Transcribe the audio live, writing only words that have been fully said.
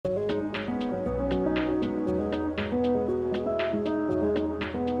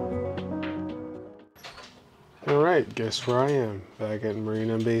Alright, guess where I am? Back at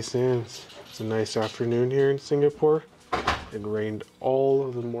Marina Bay Sands. It's a nice afternoon here in Singapore. It rained all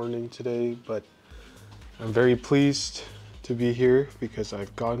of the morning today, but I'm very pleased to be here because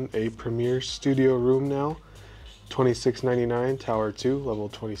I've gotten a premier studio room now. $26.99, Tower 2, level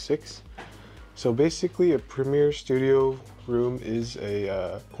 26. So basically a premier studio room is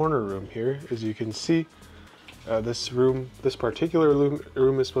a corner room here. As you can see, this particular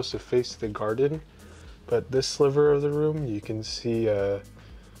room is supposed to face the garden. But this sliver of the room, you can see the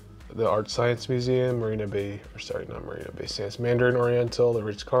Art Science Museum, Marina Bay, or sorry, not Marina Bay Sands, Mandarin Oriental, the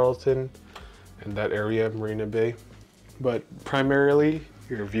Ritz-Carlton, and that area of Marina Bay. But primarily,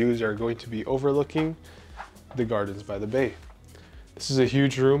 your views are going to be overlooking the gardens by the bay. This is a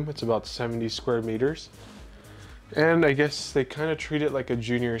huge room. It's about 70 square meters. And I guess they kind of treat it like a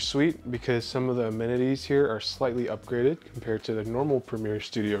junior suite because some of the amenities here are slightly upgraded compared to the normal premier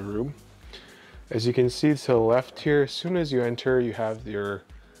studio room. As you can see to the left here, as soon as you enter, you have your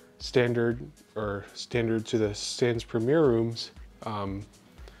standard to the Sands Premier rooms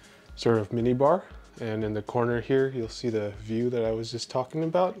sort of mini bar. And in the corner here, you'll see the view that I was just talking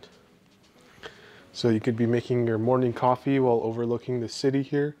about. So you could be making your morning coffee while overlooking the city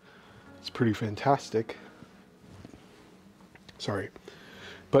here. It's pretty fantastic. Sorry.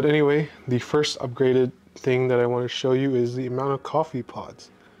 But anyway, the first upgraded thing that I want to show you is the amount of coffee pods.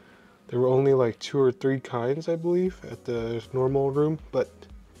 There were only like 2 or 3 kinds, I believe, at the normal room, but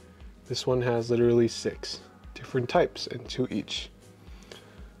this one has literally 6 different types and 2 each.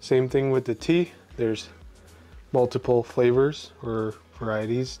 Same thing with the tea. There's multiple flavors or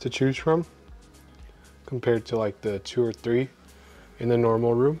varieties to choose from compared to like the 2 or 3 in the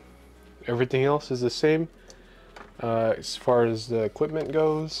normal room. Everything else is the same as far as the equipment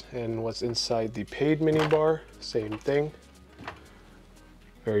goes, and what's inside the paid mini bar, same thing.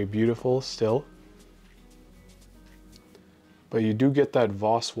 Very beautiful still. But you do get that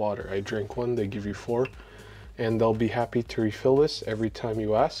Voss water. I drank one, they give you 4, and they'll be happy to refill this every time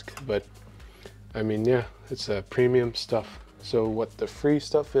you ask. But I mean, yeah, it's a premium stuff. So what the free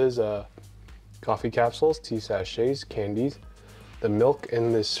stuff is, coffee capsules, tea sachets, candies, the milk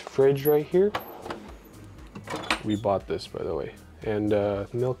in this fridge right here. We bought this, by the way. And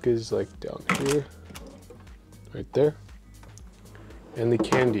milk is like down here, right there. And the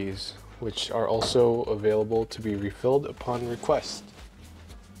candies, which are also available to be refilled upon request.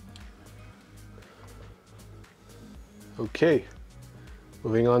 Okay,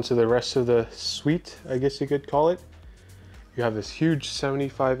 moving on to the rest of the suite, I guess you could call it. You have this huge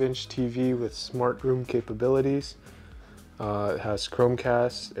 75-inch TV with smart room capabilities. It has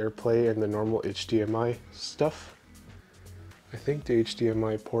Chromecast, AirPlay, and the normal HDMI stuff. I think the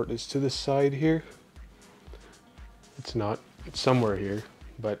HDMI port is to the side here. It's not. It's somewhere here,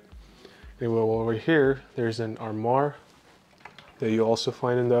 but anyway, over here there's an armoire that you also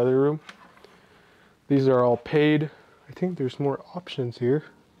find in the other room. These are all paid. I think there's more options here.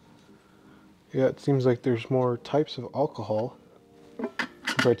 Yeah, it seems like there's more types of alcohol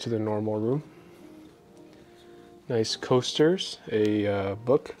compared to the normal room. Nice coasters, a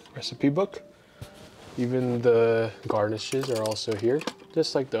book, recipe book. Even the garnishes are also here,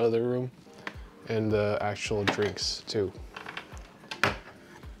 just like the other room, and the actual drinks too.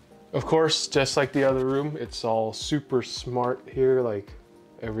 Of course, just like the other room, it's all super smart here, like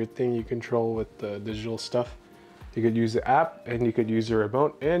everything you control with the digital stuff. You could use the app, and you could use the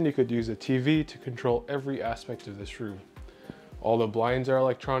remote, and you could use a TV to control every aspect of this room. All the blinds are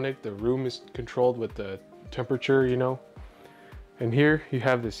electronic, the room is controlled with the temperature, you know. And here you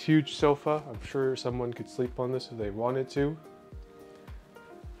have this huge sofa. I'm sure someone could sleep on this if they wanted to.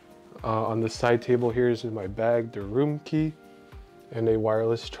 On the side table here is my bag, the room key, and a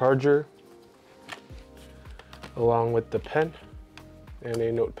wireless charger, along with the pen and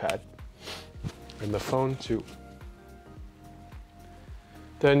a notepad, and the phone too.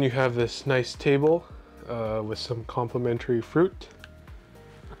 Then you have this nice table with some complimentary fruit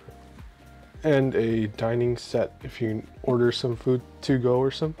and a dining set. If you order some food to go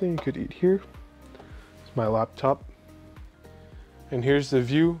or something, you could eat here. It's my laptop. And here's the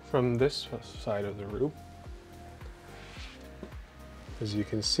view from this side of the room. As you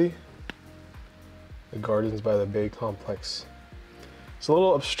can see, the Gardens by the Bay complex. It's a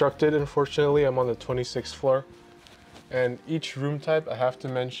little obstructed, unfortunately. I'm on the 26th floor. And each room type, I have to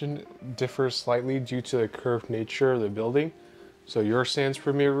mention, differs slightly due to the curved nature of the building. So your Sands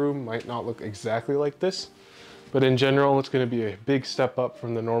Premier room might not look exactly like this, but in general, it's going to be a big step up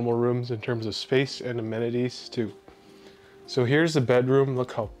from the normal rooms in terms of space and amenities too. So here's the bedroom.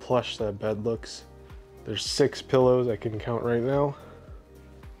 Look how plush that bed looks. There's 6 pillows I can count right now.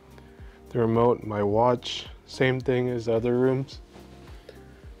 The remote, my watch, Same thing as the other rooms.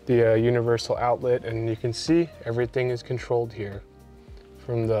 The universal outlet, and you can see everything is controlled here.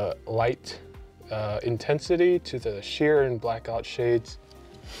 From the light intensity to the sheer and blackout shades.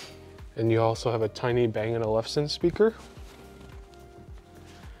 And you also have a tiny Bang & Olufsen speaker.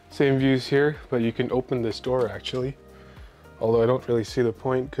 Same views here, but you can open this door actually. Although I don't really see the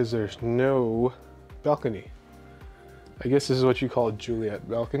point because there's no balcony. I guess this is what you call a Juliet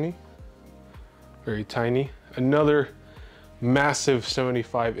balcony. Very tiny. Another massive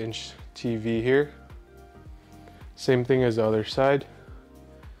 75-inch TV here. Same thing as the other side.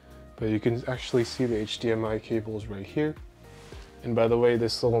 But you can actually see the HDMI cables right here. And by the way,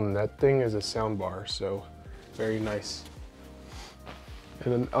 this little net thing is a sound bar, so very nice.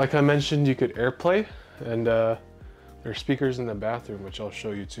 And then, like I mentioned, you could AirPlay, and there are speakers in the bathroom, which I'll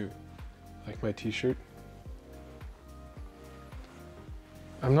show you too. Like my t-shirt.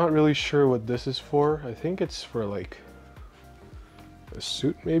 I'm not really sure what this is for. I think it's for like a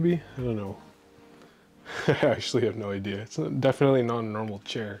suit maybe? I don't know. I actually have no idea. It's definitely not a normal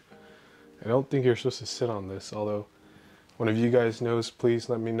chair. I don't think you're supposed to sit on this, although one of you guys knows, please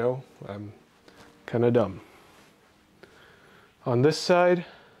let me know. I'm kind of dumb. On this side,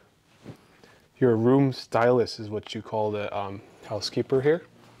 your room stylist is what you call the housekeeper here.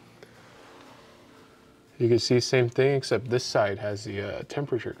 You can see same thing, except this side has the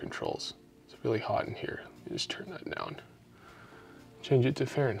temperature controls. It's really hot in here. You just turn that down. Change it to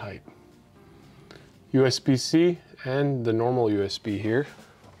Fahrenheit. USB-C and the normal USB here.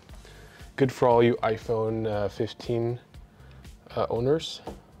 Good for all you iPhone 15 owners.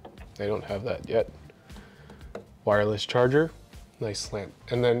 They don't have that yet. Wireless charger, nice lamp.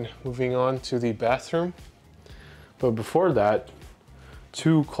 And then moving on to the bathroom. But before that,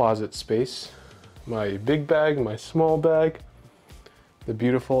 2 closet space. My big bag, my small bag. The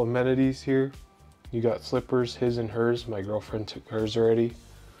beautiful amenities here. You got slippers, his and hers. My girlfriend took hers already.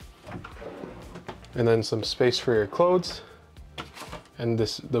 And then some space for your clothes. And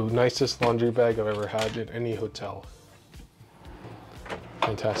the nicest laundry bag I've ever had in any hotel.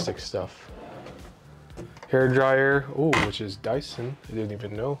 Fantastic stuff. Hair dryer, oh, which is Dyson. I didn't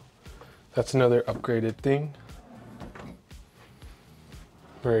even know. That's another upgraded thing.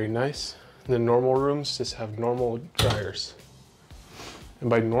 Very nice. The normal rooms just have normal dryers. And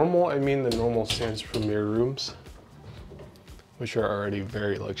by normal, I mean the normal Sans Premier rooms, which are already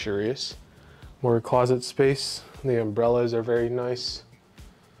very luxurious. More closet space. The umbrellas are very nice.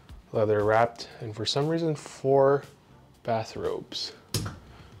 Leather wrapped, and for some reason 4 bathrobes.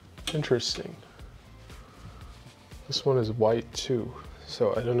 Interesting. This one is white too,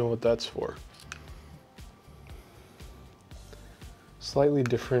 so I don't know what that's for. Slightly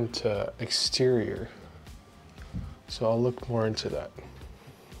different exterior, so I'll look more into that.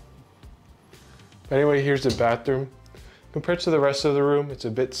 But anyway, here's the bathroom. Compared to the rest of the room, it's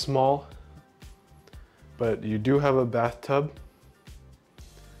a bit small, but you do have a bathtub.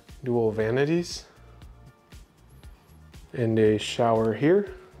 Dual vanities, and a shower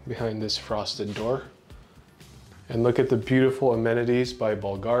here behind this frosted door. And look at the beautiful amenities by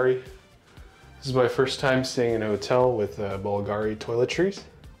Bvlgari. This is my first time staying in a hotel with Bvlgari toiletries.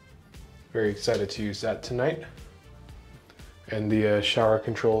 Very excited to use that tonight. And the shower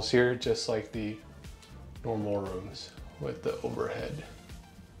controls here, just like the normal rooms with the overhead.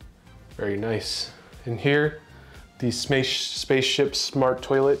 Very nice. And here, the spaceship smart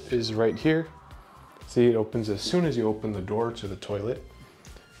toilet is right here. See, it opens as soon as you open the door to the toilet.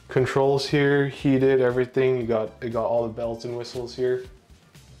 Controls here, heated, everything. It got all the bells and whistles here.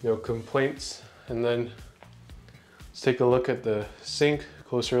 No complaints. And then let's take a look at the sink,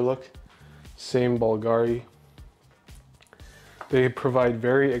 closer look. Same Bvlgari. They provide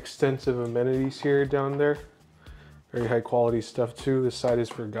very extensive amenities here down there. Very high quality stuff too. This side is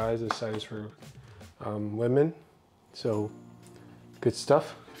for guys, this side is for women. So good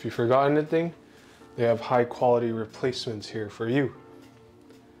stuff. If you forgot anything, they have high quality replacements here for you.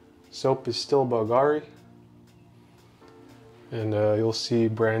 Soap is still Bvlgari, and you'll see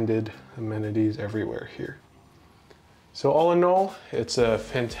branded amenities everywhere here. So all in all, it's a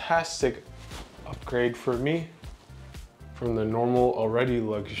fantastic upgrade for me from the normal, already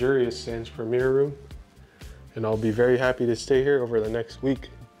luxurious Sans Premier room, and I'll be very happy to stay here over the next week.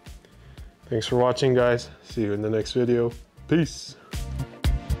 Thanks for watching, guys. See you in the next video. Peace.